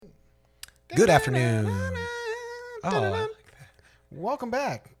Good afternoon. Oh, I like that. Welcome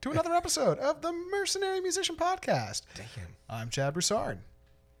back to another episode of the Mercenary Musician Podcast. Damn. I'm Chad Broussard,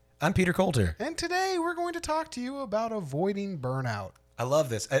 I'm Peter Coulter. and today we're going to talk to you about avoiding burnout. I love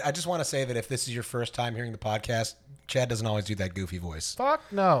this. I just want to say that if this is your first time hearing the podcast, Chad doesn't always do that goofy voice. Fuck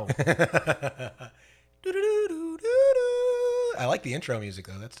no. I like the intro music,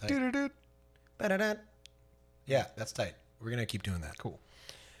 though. That's tight. Doo-doo-doo. Ba-da-da. Yeah, that's tight. We're going to keep doing that. Cool.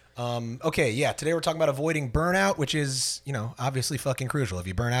 Okay, yeah. Today we're talking about avoiding burnout, which is, obviously fucking crucial. If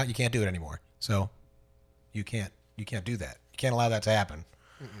you burn out, you can't do it anymore. So you can't do that. You can't allow that to happen.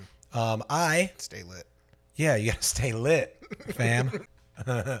 Stay lit. Yeah, you got to stay lit, fam.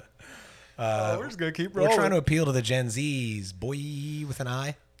 We're just going to keep We're rolling. trying to appeal to the Gen Zs, boy with an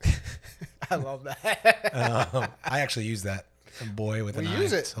I. I love that. I actually use that, boy with We an I.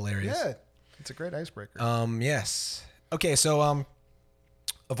 use it. It's hilarious. Yeah. It's a great icebreaker. Yes. Okay, so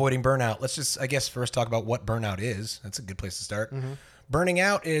avoiding burnout. Let's just, I guess, first talk about what burnout is. That's a good place to start. Mm-hmm. Burning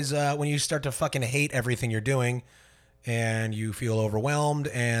out is when you start to fucking hate everything you're doing and you feel overwhelmed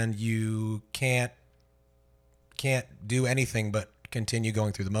and you can't do anything but continue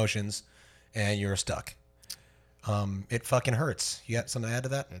going through the motions and you're stuck. It fucking hurts. You got something to add to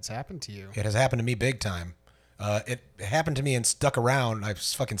that? It's happened to you. It has happened to me big time. It happened to me and stuck around. I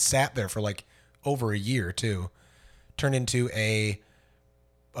fucking sat there for like over a year too. Turned into a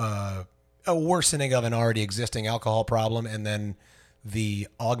worsening of an already existing alcohol problem, and then the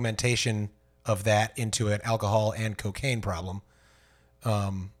augmentation of that into an alcohol and cocaine problem.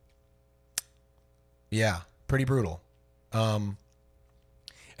 Yeah, pretty brutal.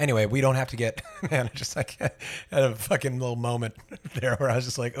 Anyway, we don't have to get, man, I just like had a fucking little moment there where I was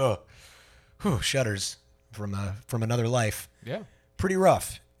just like, oh, whew, shudders from another life. Yeah. Pretty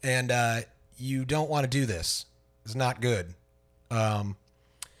rough. And you don't want to do this. It's not good. I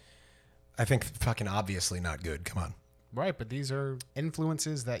think fucking obviously not good. Come on. Right, but these are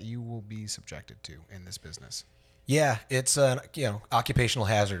influences that you will be subjected to in this business. Yeah, it's an occupational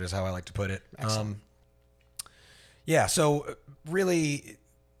hazard is how I like to put it. Excellent. Yeah, so really,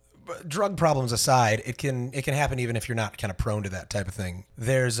 drug problems aside, it can happen even if you're not kind of prone to that type of thing.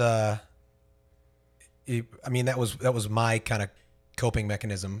 There's that was my kind of coping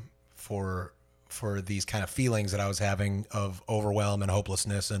mechanism for these kind of feelings that I was having of overwhelm and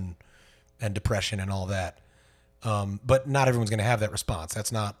hopelessness and depression and all that. But not everyone's going to have that response.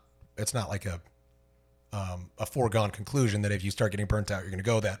 It's not like a foregone conclusion that if you start getting burnt out, you're going to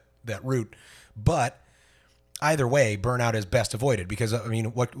go that route. But either way, burnout is best avoided because,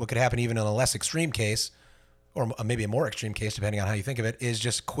 what could happen even in a less extreme case, or maybe a more extreme case, depending on how you think of it, is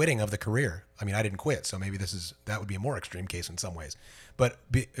just quitting of the career. I mean, I didn't quit, so maybe that would be a more extreme case in some ways. But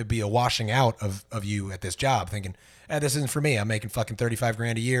it'd be a washing out of you at this job, thinking, this isn't for me. I'm making fucking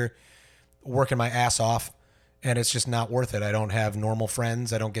 $35,000 a year, working my ass off, and it's just not worth it. I don't have normal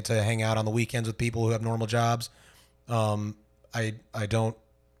friends. I don't get to hang out on the weekends with people who have normal jobs. I don't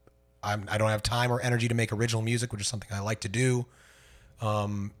have time or energy to make original music, which is something I like to do.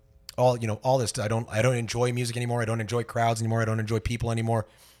 All this. I don't enjoy music anymore. I don't enjoy crowds anymore. I don't enjoy people anymore.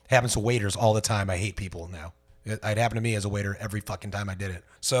 It happens to waiters all the time. I hate people now. It happened to me as a waiter every fucking time I did it.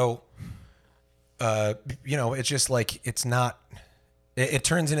 So, it's just like, it's not, it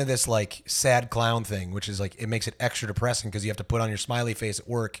turns into this like sad clown thing, which is like, it makes it extra depressing because you have to put on your smiley face at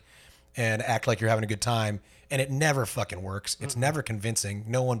work and act like you're having a good time. And it never fucking works. It's never convincing.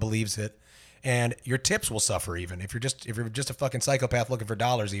 No one believes it. And your tips will suffer even if you're just a fucking psychopath looking for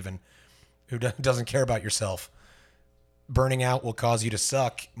dollars, even who doesn't care about yourself. Burning out will cause you to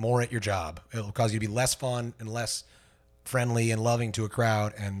suck more at your job. It will cause you to be less fun and less friendly and loving to a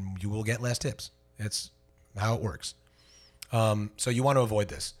crowd, and you will get less tips. It's how it works. So you want to avoid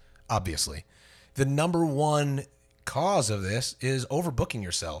this, obviously. The number one cause of this is overbooking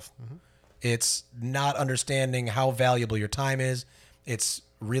yourself. Mm-hmm. It's not understanding how valuable your time is. It's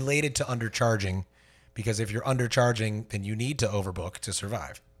related to undercharging, because if you're undercharging, then you need to overbook to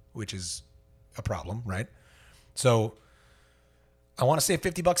survive, which is a problem, right? So I want to say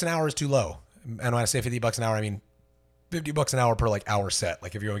 $50 an hour is too low. And when I say $50 an hour, I mean $50 an hour per like hour set.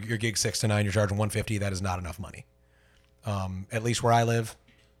 Like if your gig 6 to 9, you're charging $150. That is not enough money. At least where I live,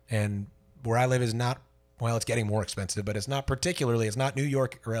 and where I live is not, well, it's getting more expensive, but it's not New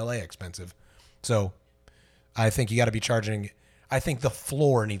York or LA expensive. So I think you got to be charging, I think the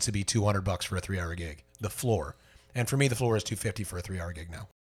floor needs to be $200 for a 3-hour gig. The floor. And for me, the floor is $250 for a 3-hour gig now.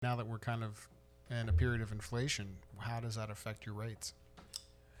 Now that we're kind of in a period of inflation, how does that affect your rates?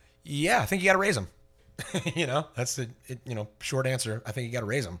 Yeah, I think you got to raise them. That's the short answer. I think you got to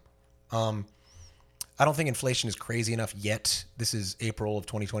raise them. I don't think inflation is crazy enough yet. This is April of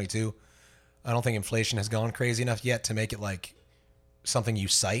 2022. I don't think inflation has gone crazy enough yet to make it like something you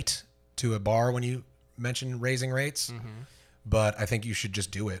cite to a bar when you mention raising rates. But I think you should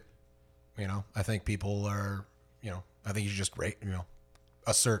just do it. I think people are, I think you should just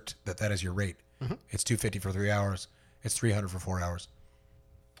assert that is your rate. It's $250 for 3 hours. It's $300 for 4 hours.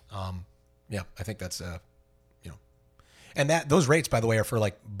 Yeah, I think that's, and those rates, by the way, are for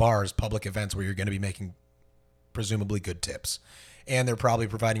like bars, public events where you're going to be making presumably good tips, and they're probably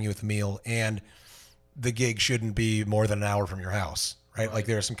providing you with a meal, and the gig shouldn't be more than an hour from your house, right? Like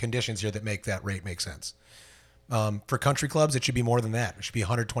there are some conditions here that make that rate make sense. For country clubs, it should be more than that. It should be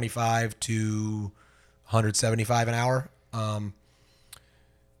 125 to 175 an hour.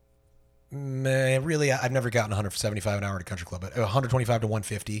 Really, I've never gotten 175 an hour at a country club, but 125 to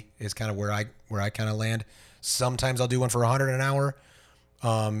 150 is kind of where I kind of land. Sometimes I'll do one for 100 an hour,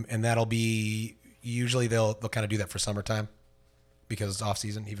 and that'll be usually they'll kind of do that for summertime because it's off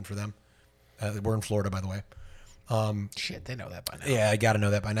season even for them. We're in Florida, by the way. Shit, they know that by now. Yeah, I got to know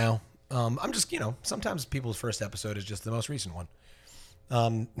that by now. I'm just sometimes people's first episode is just the most recent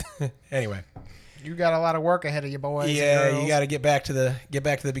one. Anyway. You got a lot of work ahead of you, boys. Yeah, and girls. you got to get back to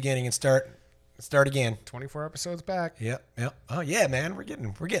the beginning and start again. 24 episodes back. Yep. Oh yeah, man, we're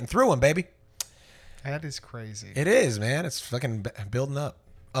getting through them, baby. That is crazy. It is, man. It's fucking building up.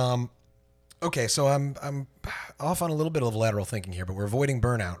 Okay, so I'm off on a little bit of lateral thinking here, but we're avoiding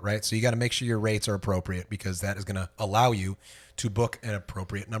burnout, right? So you got to make sure your rates are appropriate because that is going to allow you to book an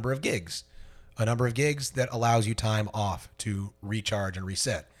appropriate number of gigs, a number of gigs that allows you time off to recharge and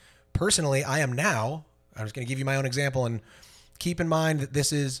reset. Personally, I'm just going to give you my own example, and keep in mind that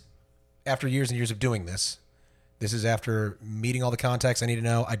this is after years and years of doing this. This is after meeting all the contacts I need to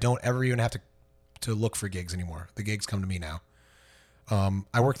know. I don't ever even have to look for gigs anymore. The gigs come to me now.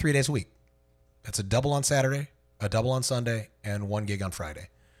 I work 3 days a week. That's a double on Saturday, a double on Sunday, and one gig on Friday.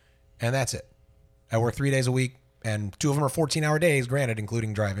 And that's it. I work 3 days a week, and 2 of them are 14-hour days, granted,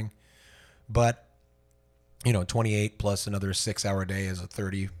 including driving. But, 28 plus another 6-hour day is a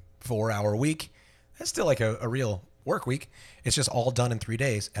 34-hour week. That's still like a real work week. It's just all done in 3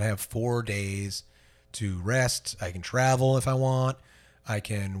 days. And I have 4 days to rest. I can travel if I want. I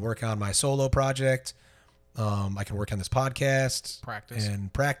can work on my solo project. I can work on this podcast.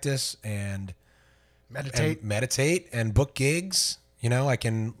 Practice and meditate and book gigs. I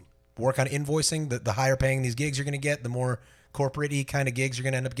can work on invoicing. The higher paying these gigs you're going to get, the more corporate-y kind of gigs you're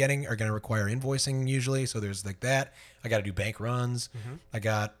going to end up getting are going to require invoicing usually. So there's like that. I got to do bank runs. I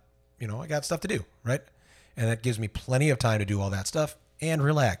got stuff to do, right? And that gives me plenty of time to do all that stuff and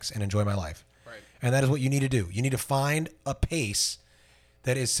relax and enjoy my life. Right. And that is what you need to do. You need to find a pace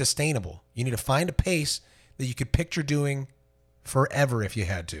that is sustainable. You need to find a pace that you could picture doing forever if you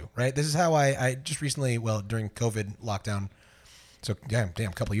had to, right? This is how I just recently, during COVID lockdown, so damn,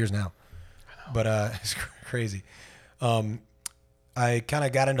 a couple of years now, but it's crazy. I kind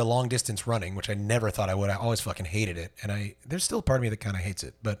of got into long distance running, which I never thought I would. I always fucking hated it, and there's still a part of me that kind of hates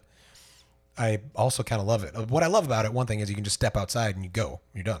it, but I also kind of love it. What I love about it, one thing is you can just step outside and you're done.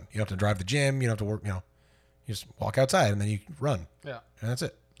 You don't have to drive to the gym. You don't have to work. You just walk outside and then you run. Yeah, and that's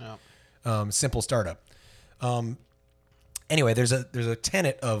it. Yeah. Simple startup. Anyway, there's a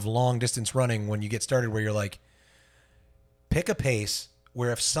tenet of long distance running when you get started where you're like, pick a pace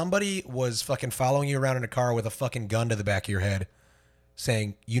where if somebody was fucking following you around in a car with a fucking gun to the back of your head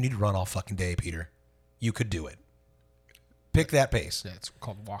saying, you need to run all fucking day, Peter, you could do it. Pick that pace. Yeah, it's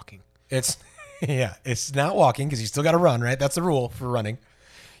called walking. It's not walking because you still got to run, right? That's the rule for running.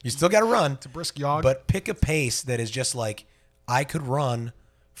 You still got to run. It's a brisk jog. But pick a pace that is just like, I could run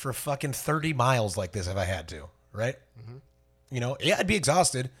for fucking 30 miles like this if I had to, right? Mm-hmm. I'd be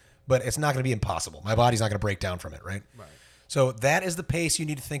exhausted, but it's not going to be impossible. My body's not going to break down from it, right? Right. So that is the pace you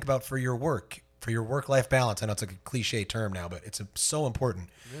need to think about for your work-life balance. I know it's like a cliche term now, but it's so important.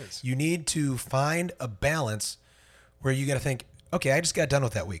 It is. You need to find a balance where you got to think, okay, I just got done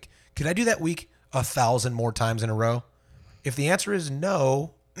with that week. Could I do that week 1,000 more times in a row? If the answer is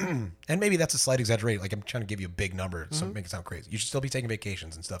no, and maybe that's a slight exaggeration, like I'm trying to give you a big number to make it sound crazy. You should still be taking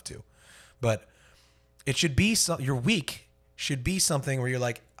vacations and stuff too. But it should be your week should be something where you're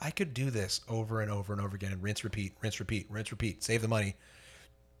like, I could do this over and over and over again and rinse, repeat, save the money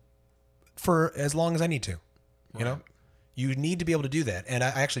for as long as I need to. Right. You need to be able to do that. And I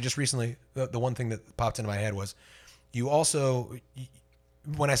actually just recently, the one thing that popped into my head was you also,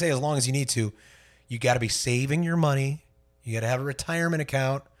 when I say as long as you need to, you got to be saving your money. You got to have a retirement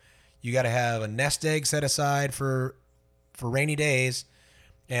account. You got to have a nest egg set aside for rainy days.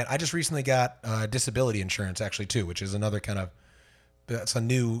 And I just recently got disability insurance actually too, which is another that's a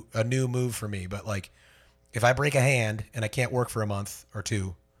new move for me. But like, if I break a hand and I can't work for a month or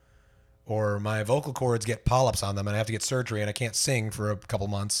two, or my vocal cords get polyps on them and I have to get surgery and I can't sing for a couple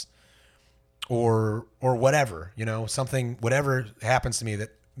months, or whatever, something, whatever happens to me that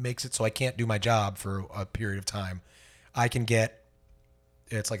makes it so I can't do my job for a period of time, I can get,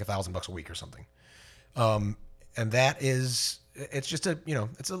 it's like $1,000 a week or something. And that is, it's just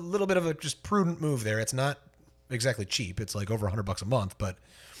it's a little bit of a just prudent move there. It's not exactly cheap. It's like over $100 a month, but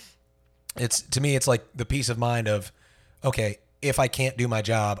to me, it's like the peace of mind of, okay, if I can't do my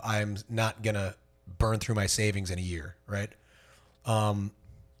job, I'm not going to burn through my savings in a year. Right.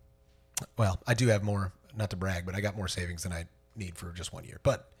 Well, I do have more, not to brag, but I got more savings than I need for just 1 year,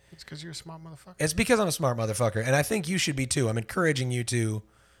 but It's because you're a smart motherfucker. it's because I'm a smart motherfucker. And I think you should be too. I'm encouraging you to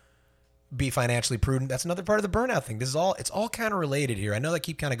be financially prudent. That's another part of the burnout thing. It's all kind of related here. I know they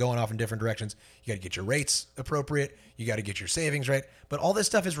keep kind of going off in different directions. You got to get your rates appropriate. You got to get your savings right. But all this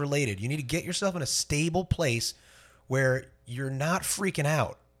stuff is related. You need to get yourself in a stable place where you're not freaking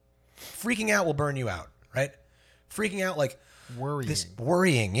out. Freaking out will burn you out, right? Freaking out like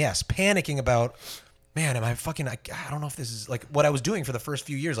worrying, yes. Panicking about, man, am I fucking, I don't know if this is like what I was doing for the first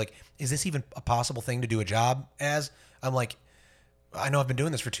few years. Like, is this even a possible thing to do a job as? I'm like, I know I've been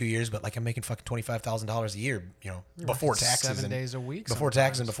doing this for 2 years, but like I'm making fucking $25,000 a year, before taxes 7 days a week, before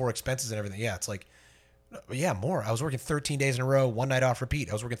taxes and before expenses and everything. Yeah, it's like, yeah, more. I was working 13 days in a row, one night off repeat.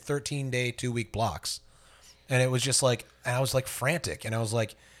 I was working 13-day, 2-week blocks, and it was just like, and I was like frantic, and I was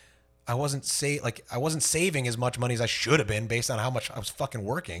like, I wasn't saving as much money as I should have been based on how much I was fucking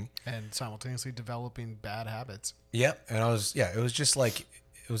working, and simultaneously developing bad habits. Yep, and it was just like,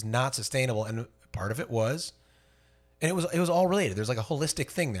 it was not sustainable, and part of it was. And it was all related. There's like a holistic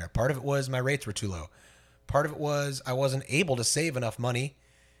thing there. Part of it was my rates were too low. Part of it was I wasn't able to save enough money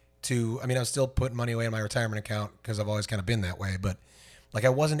I was still putting money away in my retirement account because I've always kind of been that way. But like I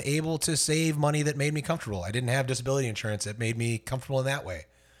wasn't able to save money that made me comfortable. I didn't have disability insurance that made me comfortable in that way.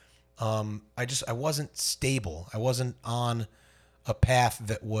 I wasn't stable. I wasn't on a path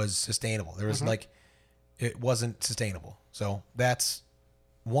that was sustainable. There was it wasn't sustainable. So that's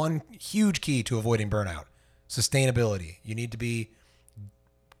one huge key to avoiding burnout. Sustainability. You need to be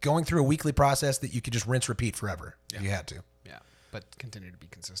going through a weekly process that you could just rinse, repeat forever if you had to. Yeah, but continue to be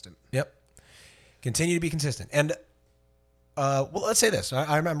consistent. Yep. Continue to be consistent. And, well, let's say this.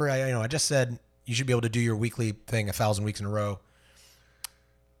 I remember, I just said you should be able to do your weekly thing 1,000 weeks in a row.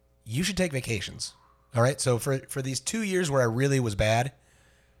 You should take vacations. All right. So for these 2 years where I really was bad,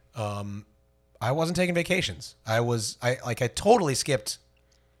 I wasn't taking vacations. I totally skipped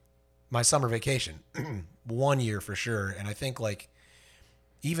my summer vacation 1 year for sure. And I think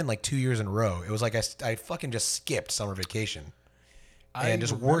even 2 years in a row, it was like I fucking just skipped summer vacation and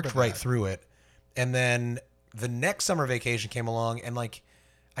just worked right through it. And then the next summer vacation came along and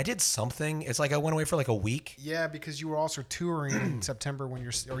I did something. It's like I went away for a week. Yeah, because you were also touring in September when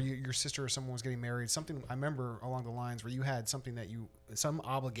your sister or someone was getting married. Something I remember along the lines where you had something some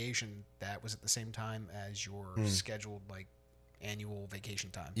obligation that was at the same time as your scheduled annual vacation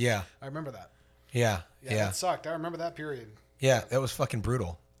time. Yeah. I remember that. Yeah. That sucked. I remember that period. Yeah, that was fucking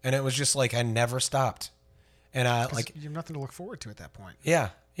brutal. And it was just I never stopped. And you have nothing to look forward to at that point. Yeah.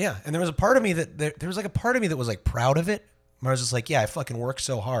 Yeah. And there was a part of me that was a part of me that was proud of it. Where I was just yeah, I fucking worked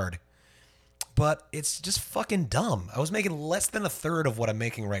so hard. But it's just fucking dumb. I was making less than a third of what I'm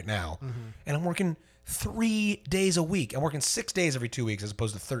making right now. Mm-hmm. And I'm working 3 days a week. I'm working 6 days every 2 weeks as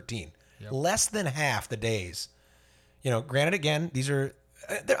opposed to 13. Yep. Less than half the days. Granted, again, these are,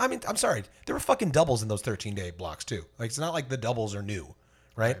 I'm sorry. There were fucking doubles in those 13-day blocks too. It's not like the doubles are new,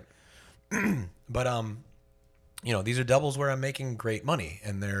 right? But, these are doubles where I'm making great money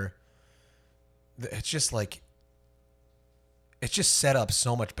and it's just it's just set up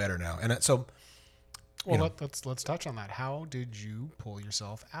so much better now. And so, let's touch on that. How did you pull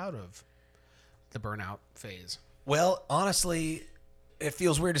yourself out of the burnout phase? Well, honestly, it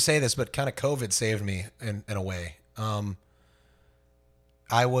feels weird to say this, but kind of COVID saved me in a way.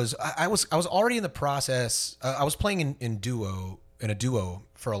 I was already in the process. I was playing in a duo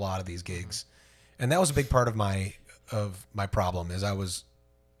for a lot of these gigs, and that was a big part of my problem. Is I was,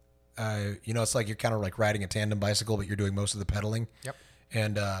 it's like you're kind of riding a tandem bicycle, but you're doing most of the pedaling. Yep.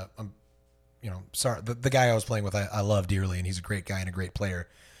 And I'm, sorry, the guy I was playing with, I love dearly, and he's a great guy and a great player,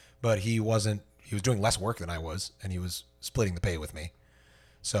 but he was doing less work than I was, and he was splitting the pay with me.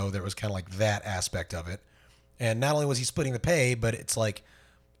 So there was kind of that aspect of it. And not only was he splitting the pay, but it's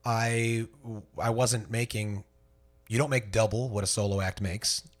I wasn't making, you don't make double what a solo act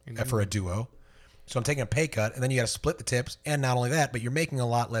makes for a duo. So I'm taking a pay cut, and then you got to split the tips. And not only that, but you're making a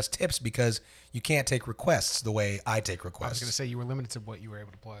lot less tips because you can't take requests the way I take requests. I was going to say you were limited to what you were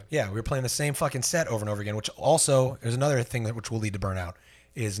able to play. Yeah, we were playing the same fucking set over and over again, which also, there's another thing which will lead to burnout,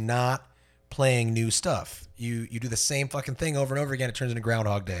 is not playing new stuff. You do the same fucking thing over and over again. It turns into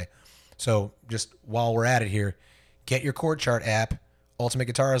Groundhog Day. So just while we're at it here, get your chord chart app. Ultimate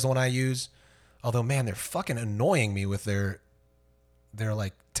Guitar is the one I use. Although, man, they're fucking annoying me with their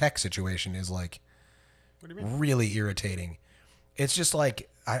like tech situation is like What do you mean? really irritating. It's just like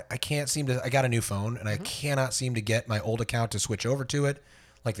I can't seem to. I got a new phone and I cannot seem to get my old account to switch over to it.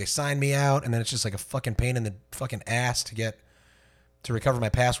 Like they signed me out and then it's just like a fucking pain in the fucking ass to recover my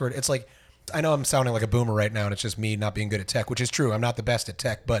password. It's like, I know I'm sounding like a boomer right now and it's just me not being good at tech, which is true. I'm not the best at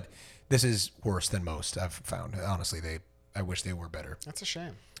tech, but this is worse than most I've found. Honestly, I wish they were better. That's a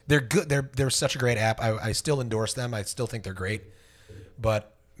shame. They're good. They're such a great app. I still endorse them. I still think they're great.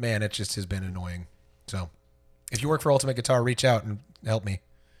 But man, it just has been annoying. So if you work for Ultimate Guitar, reach out and help me.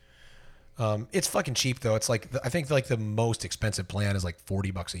 It's fucking cheap though. It's like I think like the most expensive plan is like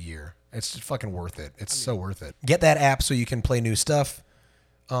 $40 a year. It's just fucking worth it. It's so worth it. Get that app so you can play new stuff.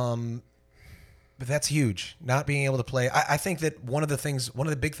 But that's huge. Not being able to play. I think that one of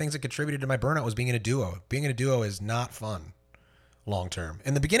the big things that contributed to my burnout was being in a duo. Being in a duo is not fun long term.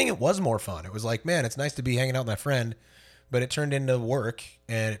 In the beginning, it was more fun. It was like, man, it's nice to be hanging out with my friend, but it turned into work,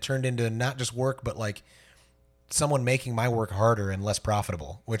 and it turned into not just work, but like someone making my work harder and less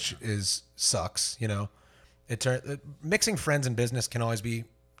profitable, which sucks. You know, mixing friends and business can always be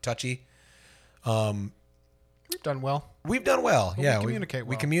touchy. We've done well. We've done well. But yeah, we communicate well.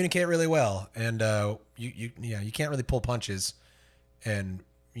 We communicate really well, and you can't really pull punches, and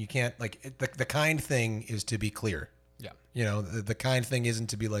you can't like the kind thing is to be clear. Yeah. You know, the kind thing isn't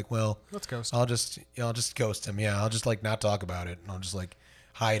to be like, well, Let's ghost. I'll just ghost him. Yeah, I'll just like not talk about it, and I'll just like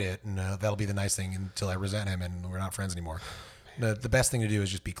hide it, and that'll be the nice thing until I resent him and we're not friends anymore. The best thing to do is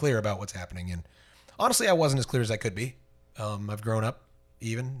just be clear about what's happening. And honestly, I wasn't as clear as I could be. I've grown up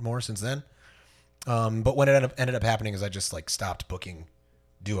even more since then. But what ended up happening is I just like stopped booking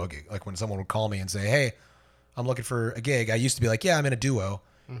duo gig. Like when someone would call me and say, "Hey, I'm looking for a gig," I used to be like, "Yeah, I'm in a duo,"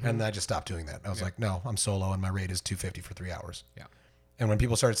 and I just stopped doing that. I was like, "No, I'm solo, and my rate is $250 for 3 hours." Yeah. And when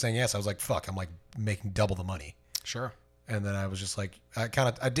people started saying yes, I was like, "Fuck!" I'm like making double the money. Sure. And then I was just like, I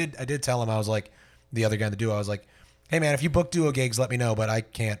did tell him, I was like, the other guy in the duo, I was like, "Hey man, if you book duo gigs, let me know, but I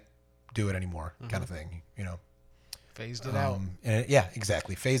can't do it anymore," kind of thing, you know. Phased it out. And yeah,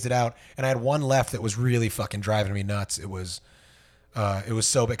 exactly. Phased it out. And I had one left that was really fucking driving me nuts. It was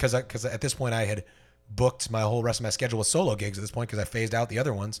so bad because at this point I had booked my whole rest of my schedule with solo gigs at this point because I phased out the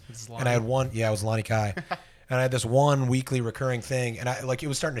other ones. And I had one. Yeah, it was Lonnie Kai. And I had this one weekly recurring thing, and I like it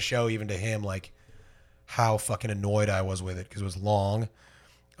was starting to show even to him like how fucking annoyed I was with it because it was long.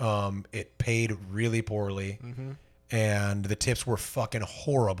 It paid really poorly, and the tips were fucking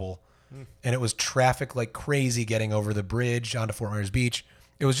horrible. And it was traffic like crazy getting over the bridge onto Fort Myers Beach.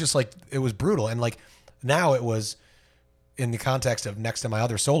 It was just like, it was brutal. And like now it was in the context of next to my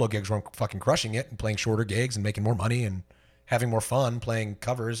other solo gigs where I'm fucking crushing it and playing shorter gigs and making more money and having more fun playing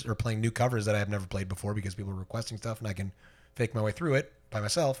covers or playing new covers that I have never played before because people are requesting stuff and I can fake my way through it by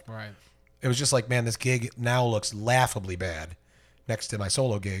myself. Right. It was just like, man, this gig now looks laughably bad next to my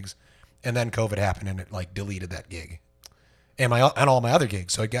solo gigs. And then COVID happened and it like deleted that gig. And all my other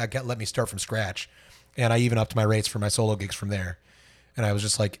gigs, so it got let me start from scratch, and I even upped my rates for my solo gigs from there. And I was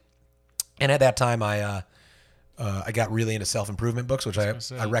just like, and at that time I got really into self-improvement books, which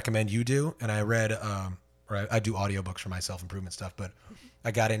I recommend you do. And I read, or I do audiobooks for my self-improvement stuff, but I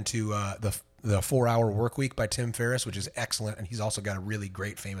got into the 4 Hour Work Week by Tim Ferriss, which is excellent, and he's also got a really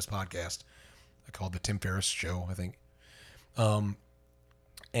great famous podcast called the Tim Ferriss Show, I think.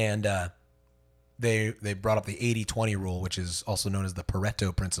 They brought up the 80-20 rule, which is also known as the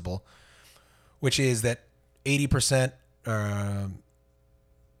Pareto principle, which is that 80% of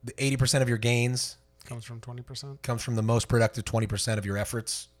your gains Comes from 20%. comes from the most productive 20% of your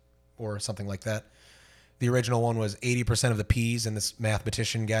efforts, or something like that. The original one was 80% of the peas in this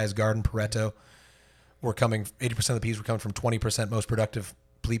mathematician guy's garden, Pareto, 80% of the peas were coming from 20% most productive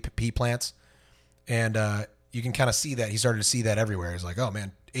pea plants. And you can kind of see that. He started to see that everywhere. He's like, oh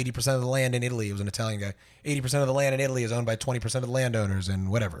man, 80% of the land in Italy, he was an Italian guy, 80% of the land in Italy is owned by 20% of the landowners and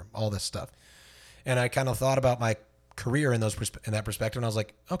whatever, all this stuff. And I kind of thought about my career in that perspective, and I was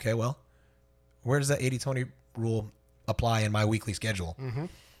like, okay, well, where does that 80-20 rule apply in my weekly schedule? And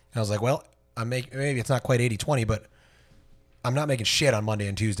I was like, well, maybe it's not quite 80-20, but I'm not making shit on Monday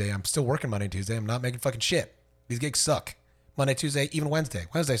and Tuesday. I'm still working Monday and Tuesday. I'm not making fucking shit. These gigs suck. Monday, Tuesday, even Wednesday.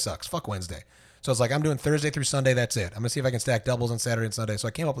 Wednesday sucks. Fuck Wednesday. So it's like, I'm doing Thursday through Sunday. That's it. I'm going to see if I can stack doubles on Saturday and Sunday. So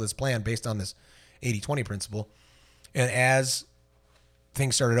I came up with this plan based on this 80-20 principle. And as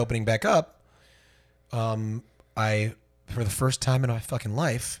things started opening back up, I, for the first time in my fucking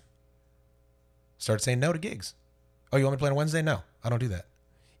life, started saying no to gigs. Oh, you want me to play on Wednesday? No, I don't do that.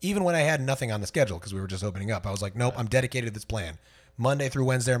 even when I had nothing on the schedule because we were just opening up. I was like, nope, I'm dedicated to this plan. Monday through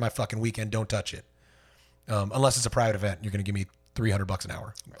Wednesday are my fucking weekend. Don't touch it. Unless it's a private event, you're going to give me $300 an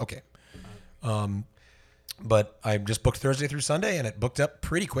hour. Okay. But I just booked Thursday through Sunday, and it booked up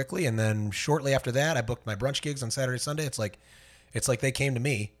pretty quickly. And then shortly after that, I booked my brunch gigs on Saturday, Sunday. It's like they came to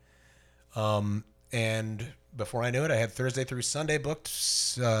me. And before I knew it, I had Thursday through Sunday booked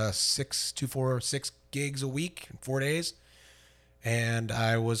 6 gigs a week, 4 days. And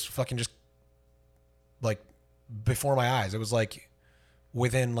I was fucking just like before my eyes. It was like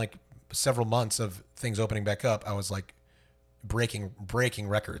within like several months of things opening back up, I was like breaking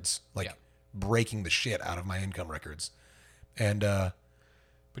records, like breaking the shit out of my income records. And but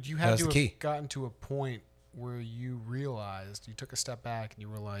you had to have gotten to a point where you realized, you took a step back and you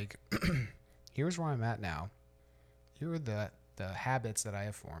were like, here's where I'm at now. Here are the habits that I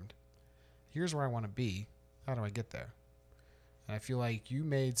have formed. Here's where I want to be. How do I get there? And I feel like you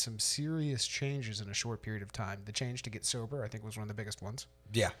made some serious changes in a short period of time. The change to get sober, I think, was one of the biggest ones.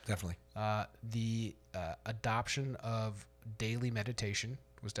 Yeah, definitely. The adoption of daily meditation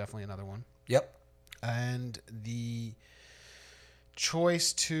was definitely another one. Yep. And the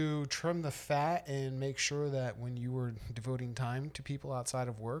choice to trim the fat and make sure that when you were devoting time to people outside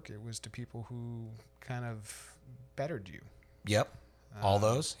of work, it was to people who kind of bettered you. Yep. All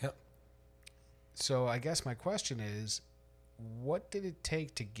those. Yep. So I guess my question is, what did it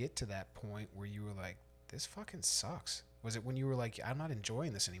take to get to that point where you were like, this fucking sucks? Was it when you were like, I'm not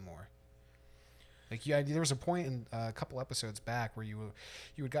enjoying this anymore? Like, yeah, there was a point in a couple episodes back where you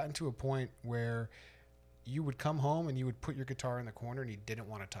had gotten to a point where you would come home and you would put your guitar in the corner and you didn't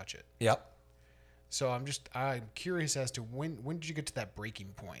want to touch it. Yep. So I'm curious as to when did you get to that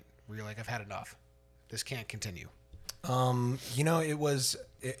breaking point where you're like, I've had enough. This can't continue.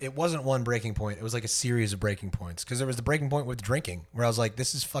 It wasn't one breaking point. It was like a series of breaking points, because there was the breaking point with drinking where I was like,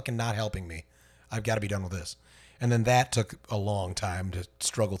 this is fucking not helping me. I've got to be done with this. And then that took a long time to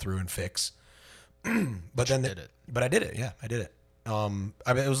struggle through and fix. But I did it. Yeah, I did it. I mean,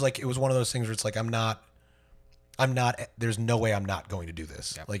 it was one of those things where it's like, there's no way I'm not going to do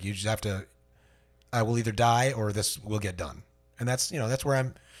this. Yep. Like, you just have to, I will either die or this will get done. And that's where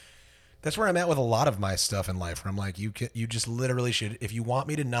I'm at with a lot of my stuff in life, where I'm like, you just literally should, if you want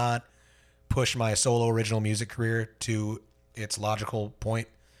me to not push my solo original music career to its logical point,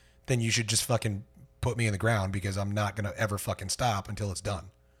 then you should just fucking put me in the ground, because I'm not going to ever fucking stop until it's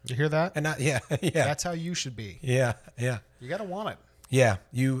done. You hear that? And yeah. That's how you should be. Yeah. You got to want it. Yeah.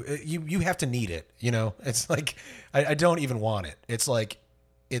 You have to need it. It's like, I don't even want it. It's like,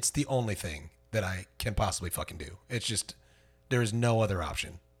 it's the only thing that I can possibly fucking do. It's just, there is no other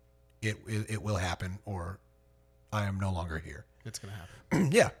option. It will happen, or I am no longer here. It's going to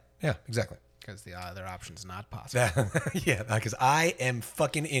happen. Yeah, exactly. Because the other option's not possible. Yeah, because I am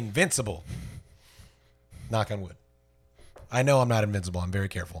fucking invincible. Knock on wood. I know I'm not invincible. I'm very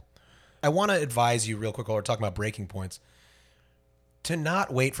careful. I want to advise you real quick while we're talking about breaking points, to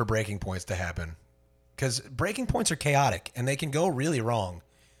not wait for breaking points to happen, because breaking points are chaotic and they can go really wrong.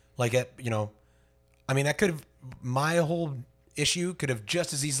 Like, my whole issue could have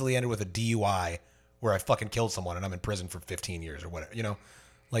just as easily ended with a DUI where I fucking killed someone and I'm in prison for 15 years or whatever.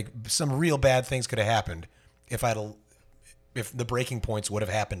 Like, some real bad things could have happened if the breaking points would have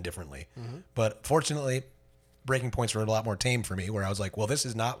happened differently. Mm-hmm. But fortunately, breaking points were a lot more tame for me, where I was like, well, this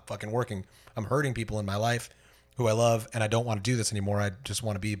is not fucking working. I'm hurting people in my life who I love, and I don't want to do this anymore. I just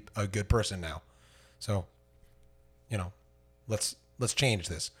want to be a good person now. So, let's change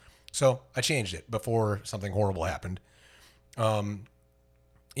this. So I changed it before something horrible happened. So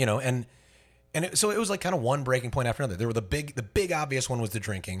it was like kind of one breaking point after another. There were the big obvious one was the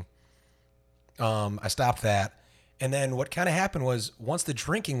drinking. I stopped that. And then what kind of happened was, once the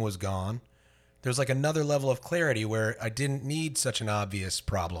drinking was gone, there was like another level of clarity where I didn't need such an obvious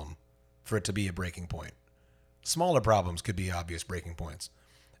problem for it to be a breaking point. Smaller problems could be obvious breaking points.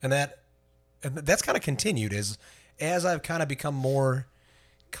 And that's kind of continued as I've kind of become more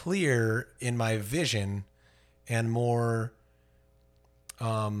clear in my vision, and more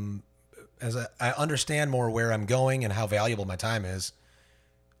as I understand more where I'm going and how valuable my time is.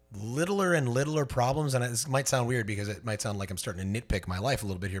 Littler and littler problems, and this might sound weird because it might sound like I'm starting to nitpick my life a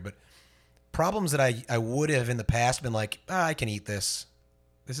little bit here, but problems that I would have in the past been like, I can eat this.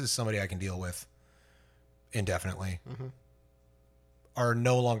 This is somebody I can deal with indefinitely. Mm-hmm. Are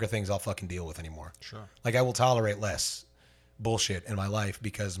no longer things I'll fucking deal with anymore. Sure. Like, I will tolerate less bullshit in my life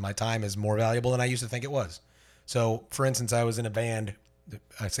because my time is more valuable than I used to think it was. So, for instance, I was in a band.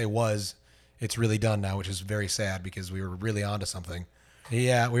 I say was. It's really done now, which is very sad because we were really onto something.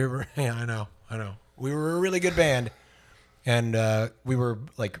 Yeah, we were. Yeah, I know. We were a really good band. And we were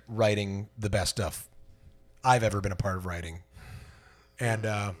like writing the best stuff I've ever been a part of writing. And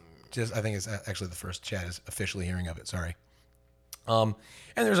just I think it's actually the first Chad is officially hearing of it. Sorry. And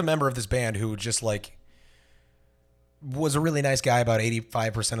there's a member of this band who just like was a really nice guy about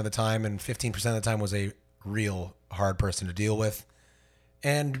 85% of the time, and 15% of the time was a real hard person to deal with.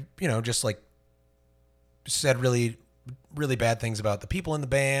 And, you know, just like said really, really bad things about the people in the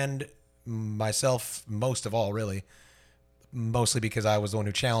band, myself, most of all, really. Mostly because I was the one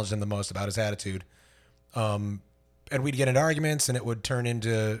who challenged him the most about his attitude. And we'd get into arguments, and it would turn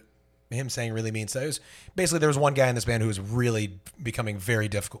into him saying really mean stuff. Basically, there was one guy in this band who was really becoming very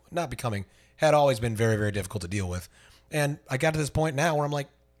difficult. Not becoming, had always been very, very difficult to deal with. And I got to this point now where I'm like,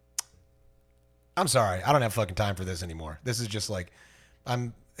 I'm sorry, I don't have fucking time for this anymore. This is just like,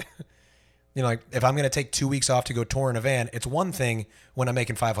 I'm, you know, like if I'm going to take 2 weeks off to go tour in a van, it's one thing when I'm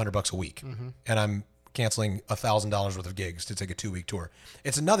making $500 a week and I'm canceling $1,000 worth of gigs to take a 2-week tour.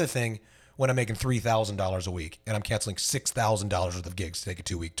 It's another thing when I'm making $3,000 a week and I'm canceling $6,000 worth of gigs to take a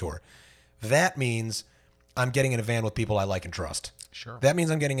 2-week tour. That means I'm getting in a van with people I like and trust. Sure. That means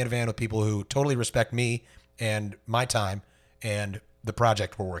I'm getting in a van with people who totally respect me and my time and the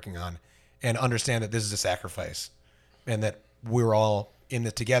project we're working on and understand that this is a sacrifice and that we're all in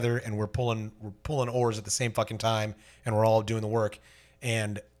this together and we're pulling oars at the same fucking time and we're all doing the work.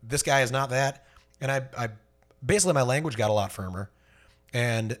 And this guy is not that. And I basically my language got a lot firmer.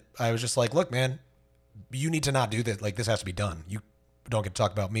 And I was just like, look, man, you need to not do this. Like, this has to be done. You don't get to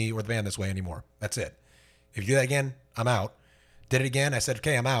talk about me or the band this way anymore. That's it. If you do that again, I'm out. Did it again. I said,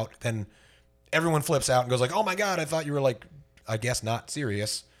 okay, I'm out. Then everyone flips out and goes like, oh my God, I thought you were like, I guess not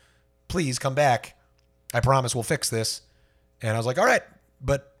serious. Please come back. I promise we'll fix this. And I was like, all right,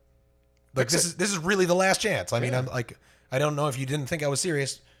 but like this is really the last chance. I mean, I'm like, I don't know if you didn't think I was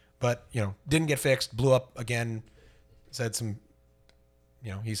serious, but you know, didn't get fixed, blew up again, said some,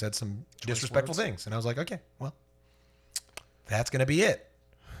 you know, he said some disrespectful things. And I was like, okay, well, that's going to be it.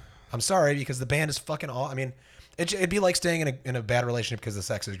 I'm sorry because the band is fucking all, I mean, it'd be like staying in a bad relationship because the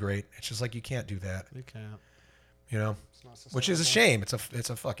sex is great. It's just like, you can't do that. You can't. You know, which is a shame. It's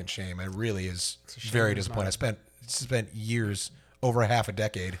a fucking shame. It really is very disappointing. I spent years, over half a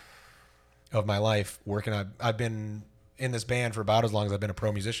decade of my life working. I've been in this band for about as long as I've been a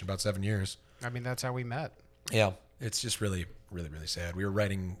pro musician, about 7 years. I mean, that's how we met. Yeah. It's just really, really, really sad. We were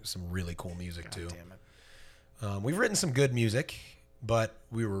writing some really cool music too. Damn it. We've written some good music, but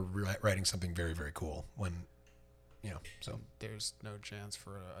we were writing something very, very cool when, you know, so. There's no chance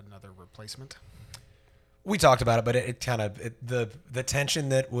for another replacement. We talked about it, but it kind of, the tension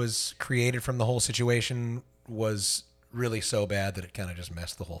that was created from the whole situation was really so bad that it kind of just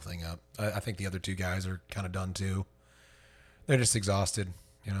messed the whole thing up. I think the other two guys are kind of done too. They're just exhausted,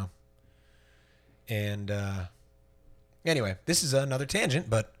 you know. And anyway, this is another tangent,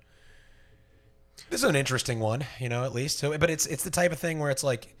 but this is an interesting one, you know, at least. So, but it's the type of thing where it's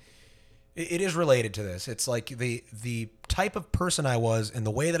like, it is related to this. It's like the type of person I was and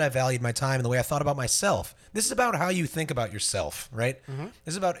the way that I valued my time and the way I thought about myself. This is about how you think about yourself, right? Mm-hmm.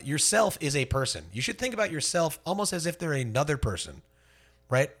 This is about yourself is a person. You should think about yourself almost as if they're another person,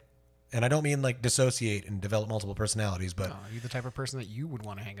 right? And I don't mean like dissociate and develop multiple personalities, but... Are you the type of person that you would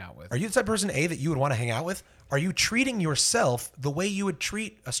want to hang out with? Are you the type of person, A, that you would want to hang out with? Are you treating yourself the way you would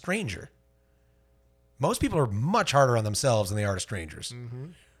treat a stranger? Most people are much harder on themselves than they are to strangers. Mm-hmm.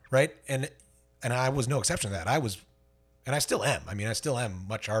 Right? And I was no exception to that. And I still am. I mean, I still am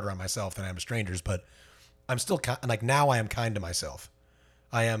much harder on myself than I am to strangers, but I'm still like now I am kind to myself.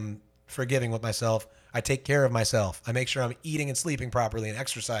 I am forgiving with myself. I take care of myself. I make sure I'm eating and sleeping properly and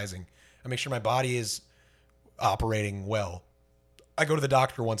exercising. I make sure my body is operating well. I go to the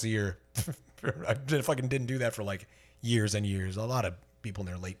doctor once a year. I fucking didn't do that for like years and years. A lot of people in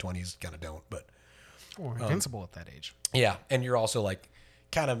their late 20s kind of don't, but or invincible at that age. Yeah. And you're also like,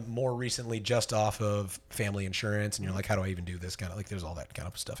 kind of more recently just off of family insurance and you're like, how do I even do this? Kind of like there's all that kind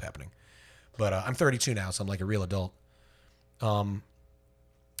of stuff happening. But I'm 32 now, so I'm like a real adult.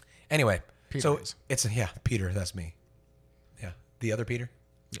 Anyway, Peter so is. it's, yeah, Peter, that's me. Yeah. The other Peter?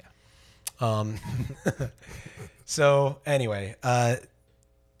 Yeah. So anyway,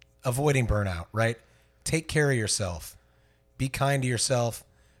 avoiding burnout, right? Take care of yourself. Be kind to yourself.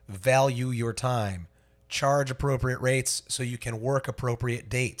 Value your time. Charge appropriate rates so you can work appropriate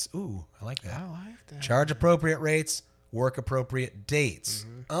dates. Ooh, I like that. I like that. Charge appropriate rates, work appropriate dates.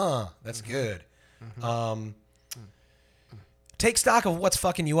 That's good. Take stock of what's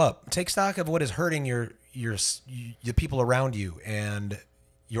fucking you up. Take stock of what is hurting the people around you and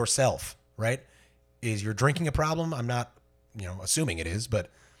yourself, right? Is your drinking a problem? I'm not, assuming it is, but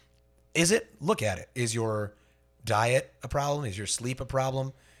is it? Look at it. Is your diet a problem? Is your sleep a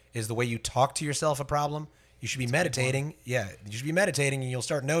problem? Is the way you talk to yourself a problem? You should be meditating. Yeah, you should be meditating, and you'll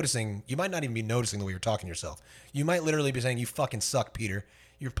start noticing. You might not even be noticing the way you're talking to yourself. You might literally be saying, "You fucking suck, Peter.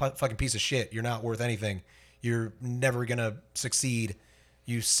 You're a fucking piece of shit. You're not worth anything. You're never gonna succeed.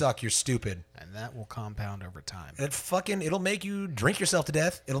 You suck. You're stupid." And that will compound over time. It'll make you drink yourself to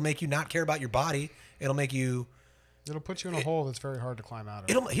death. It'll make you not care about your body. It'll make you. It'll put you in a hole that's very hard to climb out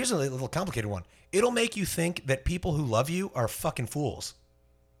of. Here's a little complicated one. It'll make you think that people who love you are fucking fools.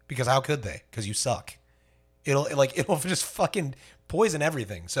 Because how could they? Because you suck. It'll just fucking poison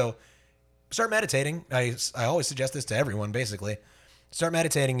everything. So start meditating. I always suggest this to everyone, basically. Start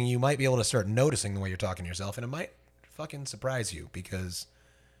meditating, and you might be able to start noticing the way you're talking to yourself, and it might fucking surprise you because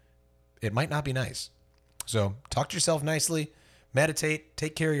it might not be nice. So talk to yourself nicely. Meditate.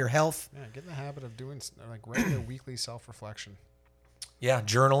 Take care of your health. Yeah, get in the habit of doing like regular weekly self-reflection. Yeah,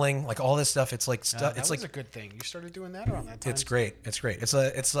 journaling, like all this stuff. It's like stuff. That It's was like a good thing. You started doing that around that time. it's great. It's great.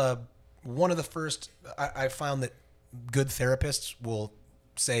 It's one of the first. I found that good therapists will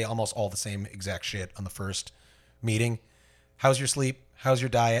say almost all the same exact shit on the first meeting. How's your sleep? How's your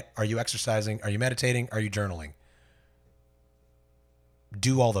diet? Are you exercising? Are you meditating? Are you journaling?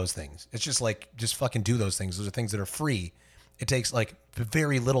 Do all those things. It's just fucking do those things. Those are things that are free. It takes like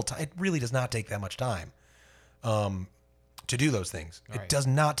very little time. It really does not take that much time to do those things. Right. It does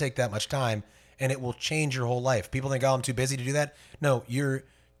not take that much time, and it will change your whole life. People think, "Oh, I'm too busy to do that." No, you're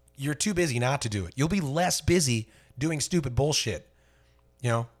too busy not to do it. You'll be less busy doing stupid bullshit.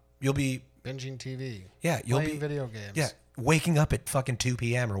 You'll be binging TV. Yeah, you'll playing be video games. Yeah, waking up at fucking 2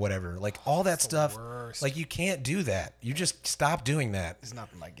 p.m. or whatever. Like all that stuff. Worst. Like you can't do that. You just stop doing that. It's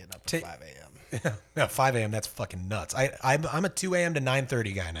nothing like getting up at 5 a.m. No, 5 a.m. That's fucking nuts. I'm a 2 a.m. to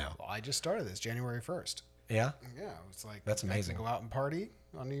 9:30 guy now. Well, I just started this January 1st. Yeah. Yeah, it's like That's amazing. I can go out and party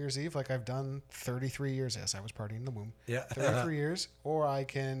on New Year's Eve like I've done 33 years. Yes, I was partying in the womb. Yeah. 33 years. Or I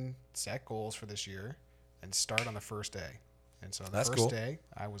can set goals for this year and start on the first day. And so the That's first cool. day,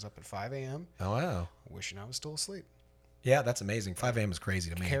 I was up at 5 a.m. Oh wow. wishing I was still asleep. Yeah, that's amazing. 5 a.m. is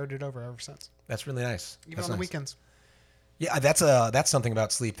crazy to me. Carried it over ever since. That's really nice. Even That's on the nice. weekends. Yeah, that's something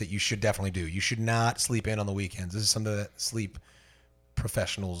about sleep that you should definitely do. You should not sleep in on the weekends. This is something that sleep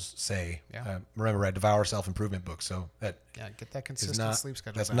professionals say. Yeah. Remember, I devour self-improvement books, so that Yeah, get that is consistent not sleep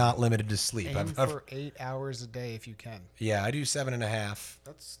schedule. that's down. not limited to sleep. Aim I've- for 8 hours a day if you can. yeah, I do 7.5.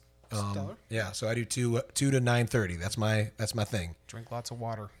 That's stellar. Yeah, so I do 2 to 9:30. That's my thing. Drink lots of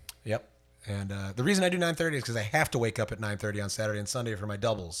water. Yep. And the reason I do 9:30 is because I have to wake up at 9:30 on Saturday and Sunday for my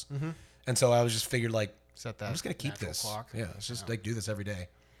doubles. Mm-hmm. And so I was just figured like, Set that I'm just gonna keep natural this. clock. Yeah, let's just like do this every day,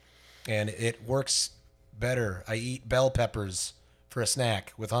 and it works better. I eat bell peppers for a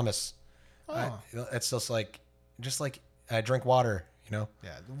snack with hummus. Oh. It's just like I drink water. Yeah,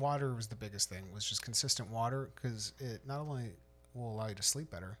 the water was the biggest thing. Was just consistent water because it not only will allow you to sleep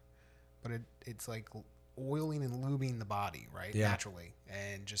better, but it's like oiling and lubing the body, right? Yeah. Naturally,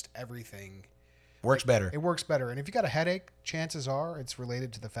 and just everything. Works better. It works better. And if you got a headache, chances are it's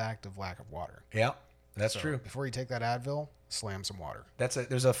related to the fact of lack of water. Yeah, that's So true. Before you take that Advil, slam some water.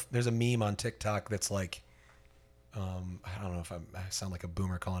 There's a meme on TikTok that's like, I don't know if I sound like a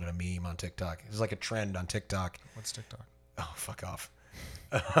boomer calling it a meme on TikTok. There's like a trend on TikTok. What's TikTok? Oh, fuck off.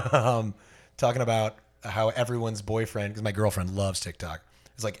 Talking about how everyone's boyfriend, because my girlfriend loves TikTok.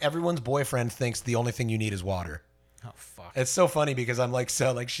 It's like everyone's boyfriend thinks the only thing you need is water. Oh fuck. It's so funny because I'm like,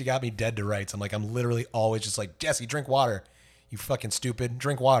 she got me dead to rights. I'm literally always just like, Jesse, drink water. You fucking stupid.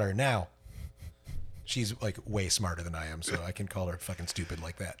 Drink water now. She's like way smarter than I am, so I can call her fucking stupid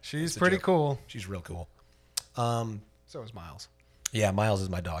like that. She's It's a pretty joke. cool. She's real cool. So is Miles. Yeah, Miles is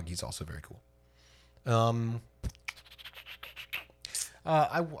my dog. He's also very cool.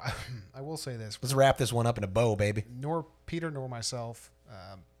 I will say this: Let's wrap this one up in a bow, baby. nor Peter nor myself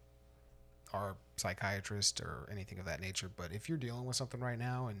are psychiatrists or anything of that nature. But if you're dealing with something right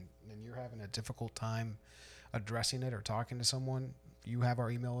now and you're having a difficult time addressing it or talking to someone, you have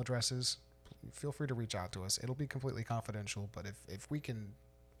our email addresses. Feel free to reach out to us. It'll be completely confidential. But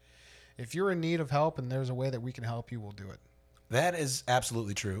if you're in need of help and there's a way that we can help you, we'll do it. That is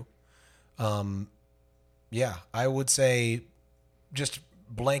absolutely true. Yeah, I would say just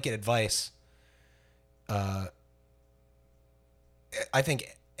blanket advice. I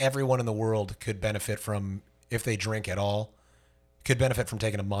think everyone in the world could benefit from, if they drink at all, could benefit from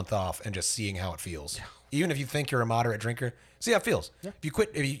taking a month off and just seeing how it feels. Yeah. Even if you think you're a moderate drinker, see how it feels. Yeah. If you quit,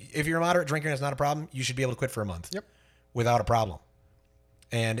 if you're a moderate drinker and it's not a problem, you should be able to quit for a month. Yep. Without a problem.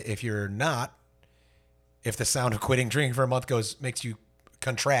 And if you're not, if the sound of quitting drinking for a month makes you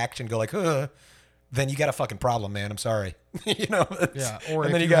contract and go like, then you got a fucking problem, man. I'm sorry. Yeah. Or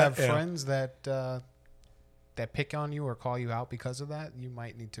if you have friends that that pick on you or call you out because of that, you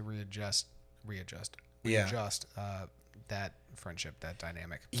might need to readjust that friendship, that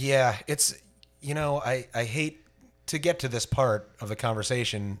dynamic. Yeah, it's, I hate to get to this part of the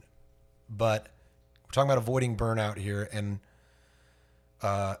conversation, but we're talking about avoiding burnout here, and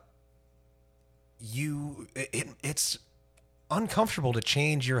it's uncomfortable to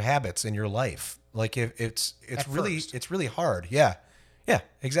change your habits in your life. Like it's really hard. Yeah,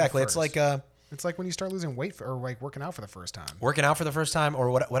 exactly. It's like it's like when you start losing weight or like working out for the first time. Or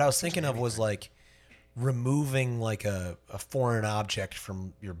what I was thinking of was like removing like a foreign object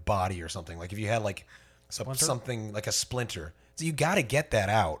from your body or something. Like if you had like something like a splinter, so you got to get that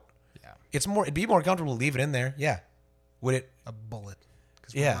out. Yeah, it'd be more comfortable to leave it in there. Yeah, would it? A bullet.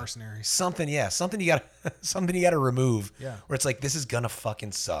 We're mercenaries. Something you gotta remove. Yeah, where it's like, this is gonna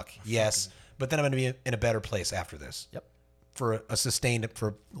fucking suck. Yes, but then I'm gonna be in a better place after this. Yep. For a sustained, for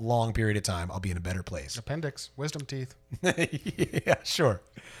a long period of time, I'll be in a better place. Appendix, wisdom teeth. Yeah, sure.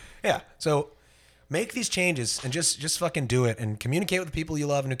 Yeah. So make these changes and just fucking do it, and communicate with the people you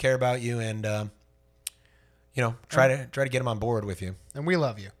love and who care about you, and try to get them on board with you. And we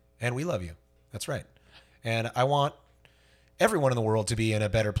love you. And we love you. That's right. And I want everyone in the world to be in a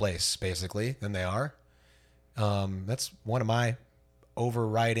better place, basically, than they are. That's one of my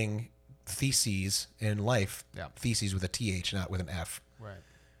overriding theses in life. Yeah. Theses with a TH, not with an F. Right.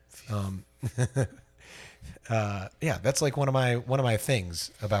 Yeah, that's like one of my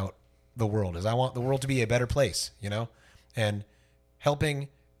things about the world is I want the world to be a better place, and helping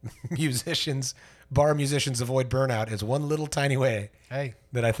bar musicians avoid burnout is one little tiny way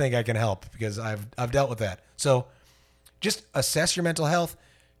that I think I can help, because I've dealt with that. So just assess your mental health,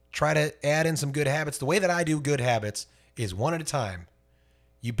 try to add in some good habits. The way that I do good habits is one at a time.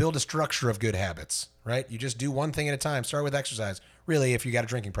 You build a structure of good habits, right? You just do one thing at a time. Start with exercise. Really, if you got a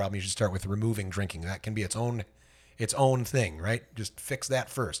drinking problem, you should start with removing drinking. That can be its own thing, right? Just fix that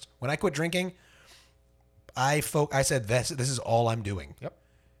first. When I quit drinking, I said this is all I'm doing. Yep.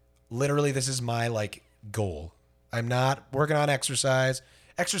 Literally, this is my like goal. I'm not working on exercise.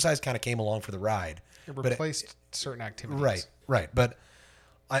 Exercise kind of came along for the ride. It replaced certain activities. Right. But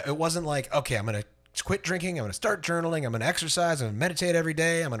it wasn't like, okay, I'm going to quit drinking. I'm going to start journaling. I'm going to exercise. I'm going to meditate every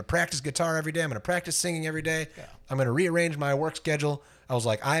day. I'm going to practice guitar every day. I'm going to practice singing every day. Yeah. I'm going to rearrange my work schedule. I was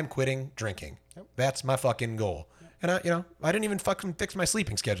like, I am quitting drinking. Yep. That's my fucking goal. Yep. And I didn't even fucking fix my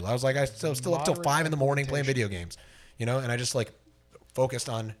sleeping schedule. I was like, I still up till 5 in the morning playing video games, and I just like focused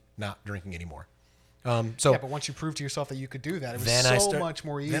on not drinking anymore. But once you proved to yourself that you could do that, it was much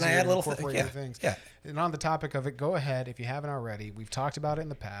more easier. Then I had to incorporate new things. Yeah. And on the topic of it, go ahead if you haven't already. We've talked about it in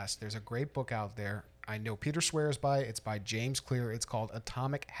the past. There's a great book out there. I know Peter swears by it. It's by James Clear. It's called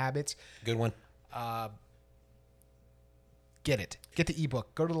Atomic Habits. Good one. Get it. Get the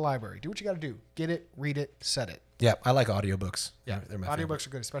ebook. Go to the library. Do what you got to do. Get it. Read it. Set it. Yeah, I like audiobooks. Yeah, they're my audiobooks favorite. are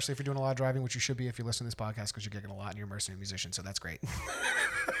good, especially if you're doing a lot of driving, which you should be if you listen to this podcast, because you're getting a lot and you're a mercenary musician. So that's great.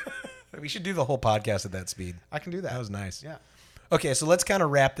 We should do the whole podcast at that speed. I can do that. That was nice. Yeah. Okay, so let's kind of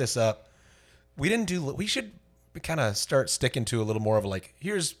wrap this up. We should kind of start sticking to a little more of like,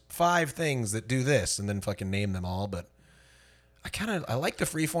 here's 5 things that do this, and then fucking name them all. But I like the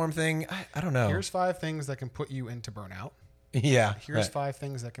freeform thing. I don't know. Here's 5 things that can put you into burnout. Yeah. Here's 5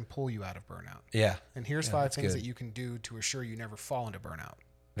 things that can pull you out of burnout. Yeah. And here's 5 things that you can do to assure you never fall into burnout.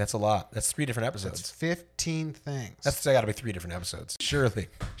 That's a lot. That's 3 different episodes. That's 15 things. That's got to be 3 different episodes. Surely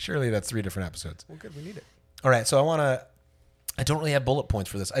that's 3 different episodes. Well, good. We need it. All right. So I don't really have bullet points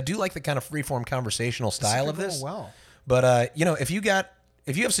for this. I do like the kind of freeform conversational style of this. Well. But if you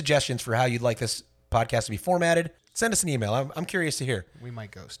have suggestions for how you'd like this podcast to be formatted, send us an email. I'm curious to hear. We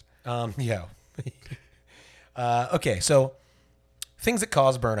might ghost. Yeah. Okay. So things that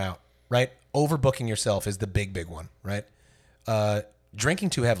cause burnout, right? Overbooking yourself is the big one, right? Drinking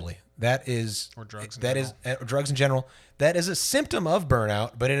too heavily. That is, or drugs. Drugs in general. That is a symptom of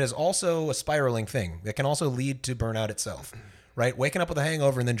burnout, but it is also a spiraling thing that can also lead to burnout itself, right? Waking up with a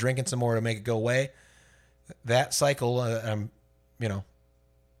hangover and then drinking some more to make it go away. That cycle,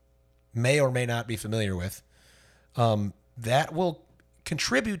 may or may not be familiar with. That will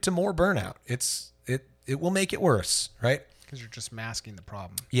contribute to more burnout. It will make it worse, right? Because you're just masking the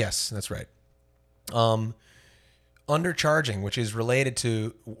problem. Yes, that's right. Undercharging, which is related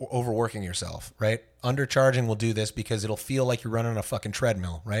to overworking yourself, right? Undercharging will do this because it'll feel like you're running on a fucking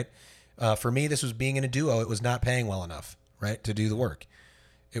treadmill, right? For me, this was being in a duo. It was not paying well enough, right, to do the work.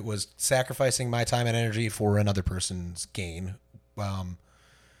 It was sacrificing my time and energy for another person's gain,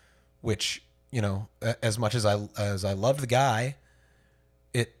 which, as much as I loved the guy,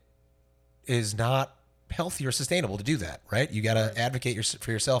 it is not healthy or sustainable to do that, right? You got to advocate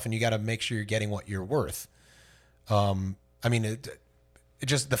for yourself, and you got to make sure you're getting what you're worth. I mean, it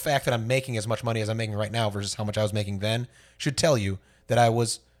just the fact that I'm making as much money as I'm making right now versus how much I was making then should tell you that I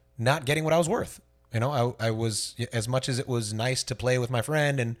was not getting what I was worth. You know, I was, as much as it was nice to play with my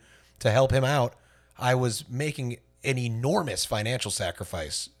friend and to help him out, I was making an enormous financial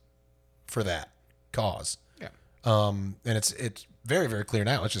sacrifice for that cause. Yeah. And it's very, very clear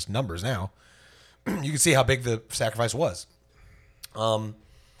now. It's just numbers now. You can see how big the sacrifice was.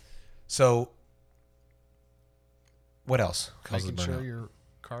 So what else causes Making burnout? sure you're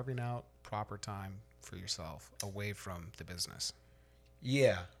carving out proper time for yourself away from the business.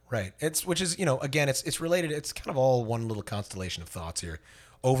 Yeah, right. Which is, you know, again, it's related. It's kind of all one little constellation of thoughts here.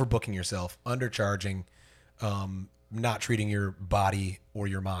 Overbooking yourself, undercharging, not treating your body or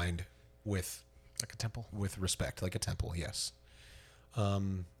your mind with Like a temple. with respect, like a temple. Yes.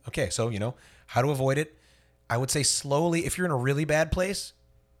 Okay, so you know how to avoid it. I would say slowly. If you're in a really bad place,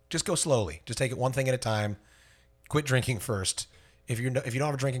 just go slowly. Just take it one thing at a time. Quit drinking first. If you don't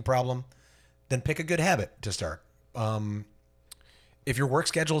have a drinking problem, then pick a good habit to start. If your work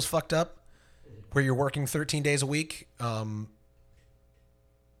schedule is fucked up, where you're working 13 days a week,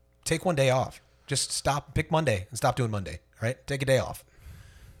 take one day off. Just pick Monday and stop doing Monday. Right? Take a day off.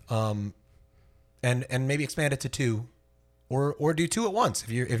 And maybe expand it to 2, or do 2 at once.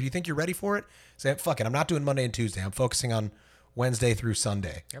 If you think you're ready for it, say fuck it. I'm not doing Monday and Tuesday. I'm focusing on Wednesday through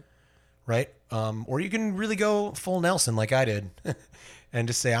Sunday. Yep. Right? Or you can really go full Nelson like I did, and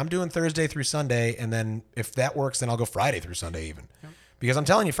just say I'm doing Thursday through Sunday, and then if that works, then I'll go Friday through Sunday even. Yep. Because I'm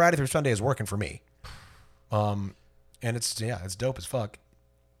telling you, Friday through Sunday is working for me. And it's dope as fuck.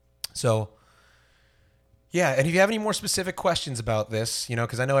 So. Yeah, and if you have any more specific questions about this, you know,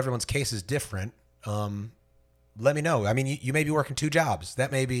 because I know everyone's case is different, let me know. I mean, you may be working 2 jobs.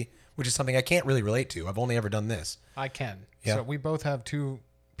 That may be, which is something I can't really relate to. I've only ever done this. I can. Yeah. So we both have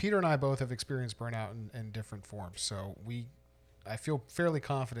Peter and I both have experienced burnout in different forms. So I feel fairly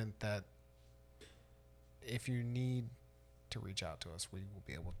confident that if you need to reach out to us, we will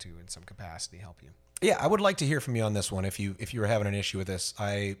be able to, in some capacity, help you. Yeah, I would like to hear from you on this one. If you were having an issue with this,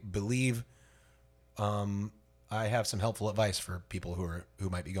 I believe I have some helpful advice for people who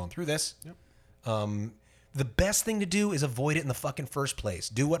might be going through this. Yep. The best thing to do is avoid it in the fucking first place.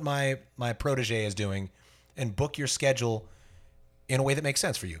 Do what my protege is doing, and book your schedule in a way that makes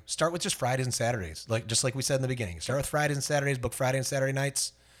sense for you. Start with just Fridays and Saturdays, just like we said in the beginning. Start with Fridays and Saturdays. Book Friday and Saturday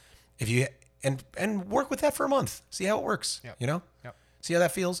nights. If you and work with that for a month. See how it works. Yep. You know. Yep. See how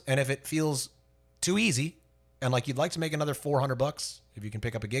that feels. And if it feels too easy, and like you'd like to make another $400, if you can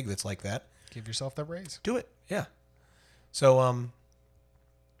pick up a gig that's like that. Give yourself that raise. Do it. Yeah. So, Oh,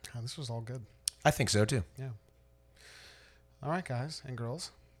 this was all good. I think so too. Yeah. All right, guys and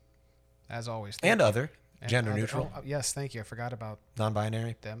girls. As always. And other, And gender other- neutral, oh, yes, thank you. I forgot about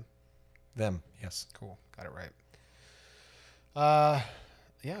non-binary, them. them. Yes. Cool. Got it right.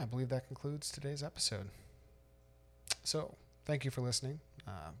 Yeah, I believe that concludes today's episode. So, thank you for listening.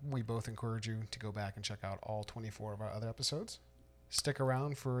 We both encourage you to go back and check out all 24 of our other episodes. Stick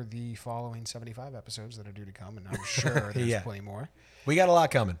around for the following 75 episodes that are due to come, and I'm sure there's Yeah. plenty more. We got a lot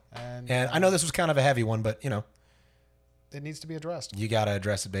coming. And I know this was kind of a heavy one, but you know, it needs to be addressed. you got to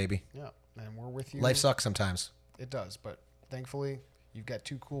address it, baby. Yeah, and we're with you. Life sucks sometimes. It does, but thankfully, you've got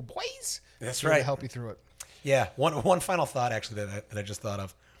 2 cool boys. That's here right. to help you through it. Yeah. One final thought, actually, that I just thought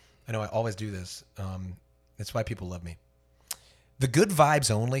of. I know I always do this. It's why people love me. The good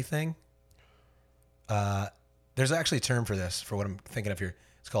vibes only thing. There's actually a term for this, for what I'm thinking of here.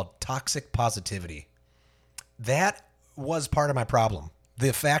 It's called toxic positivity. That was part of my problem.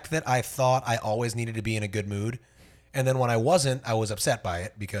 The fact that I thought I always needed to be in a good mood, and then when I wasn't, I was upset by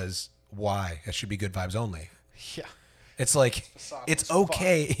it because why? It should be good vibes only. Yeah. It's like, it's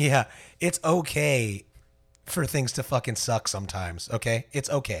okay. Yeah. It's okay for things to fucking suck sometimes. Okay. It's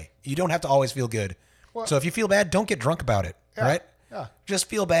okay. You don't have to always feel good. Well- So if you feel bad, don't get drunk about it. Yeah, Right? yeah. Just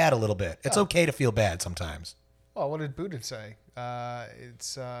feel bad a little bit. It's okay to feel bad sometimes. Well, what did Buddha say?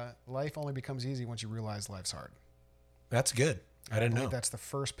 It's life only becomes easy once you realize life's hard. That's good. I didn't believe know. That's the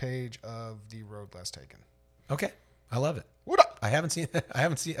first page of The Road Less Taken. Okay. I love it. What up? I haven't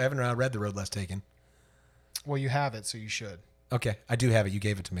read The Road Less Taken. Well, you have it, so you should. Okay. I do have it. You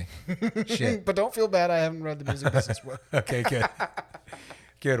gave it to me. Shit. But don't feel bad. I haven't read the music business book. Okay, good.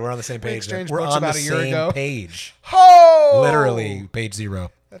 Good. We're on the same page. exchanged We're books on about the a year same ago. page. Oh! Literally page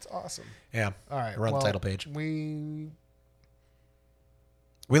 0. That's awesome. Yeah. All right. We're on well, the title page. We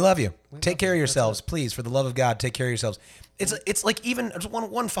We love you. Take love care of you. yourselves, please. For the love of God, take care of yourselves. It's like, even just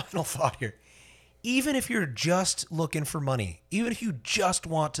one final thought here. Even if you're just looking for money, even if you just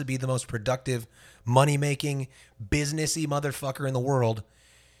want to be the most productive, money-making, businessy motherfucker in the world,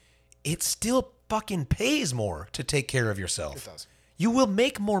 it still fucking pays more to take care of yourself. It does. You will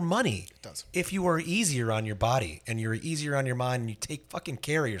make more money does. if you are easier on your body and you're easier on your mind and you take fucking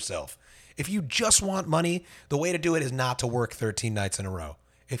care of yourself. If you just want money, the way to do it is not to work 13 nights in a row.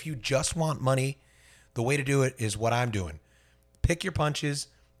 If you just want money, the way to do it is what I'm doing. Pick your punches,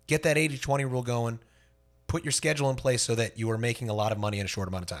 get that 80-20 rule going, put your schedule in place so that you are making a lot of money in a short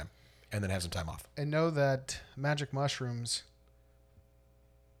amount of time, and then have some time off. And know that magic mushrooms.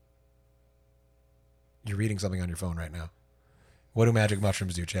 You're reading something on your phone right now. What do magic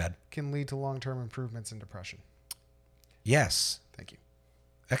mushrooms do, Chad? Can lead to long-term improvements in depression. Yes. Thank you.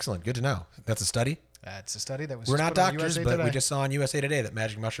 Excellent. Good to know. That's a study? That's a study that was. We're just not put on doctors, USA but Today. we just saw on USA Today that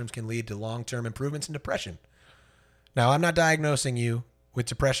magic mushrooms can lead to long-term improvements in depression. Now, I'm not diagnosing you with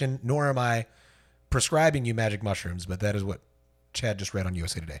depression, nor am I prescribing you magic mushrooms, but that is what Chad just read on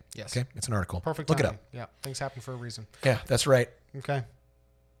USA Today. Yes. Okay? It's an article. Perfect. Look it timing. up. Yeah, things happen for a reason. Yeah, that's right. Okay.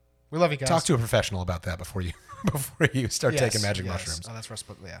 We love you guys. Talk to a professional about that before you start taking magic mushrooms. Oh, that's Russ,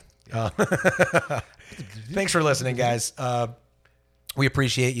 but yeah. Thanks for listening, guys. We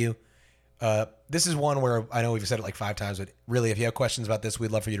appreciate you. This is one where I know we've said it like 5 times, but really, if you have questions about this,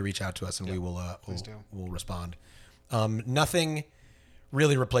 we'd love for you to reach out to us, and we will we'll respond. Nothing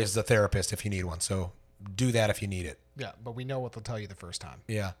really replaces a therapist if you need one, so do that if you need it. Yeah, but we know what they'll tell you the first time.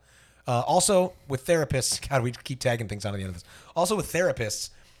 Yeah. Also, with therapists, God, we keep tagging things on at the end of this. Also, with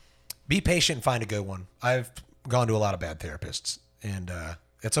therapists, be patient and find a good one. I've gone to a lot of bad therapists, and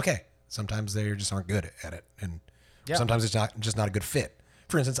it's okay. Sometimes they just aren't good at it, and sometimes it's just not a good fit.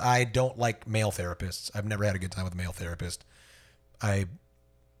 For instance, I don't like male therapists. I've never had a good time with a male therapist. I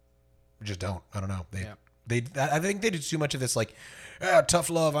just don't. I don't know. I think they do too much of this like tough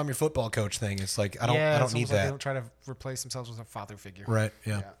love. I'm your football coach thing. It's like I don't it's need almost like that. They don't try to replace themselves with a father figure. Right.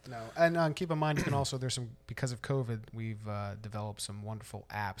 Yeah. No. And keep in mind, you can also because of COVID, we've developed some wonderful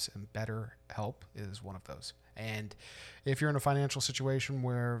apps, and BetterHelp is one of those. And if you're in a financial situation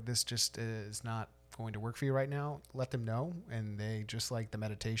where this just is not going to work for you right now, let them know, and they, just like the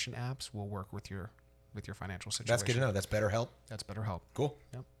meditation apps, will work with your financial situation. That's good to know. That's BetterHelp. That's BetterHelp. Cool.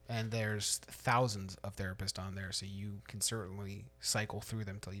 Yep. And there's thousands of therapists on there, so you can certainly cycle through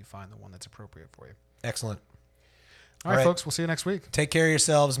them till you find the one that's appropriate for you. Excellent. All right, folks. We'll see you next week. Take care of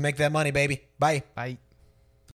yourselves. Make that money, baby. Bye. Bye.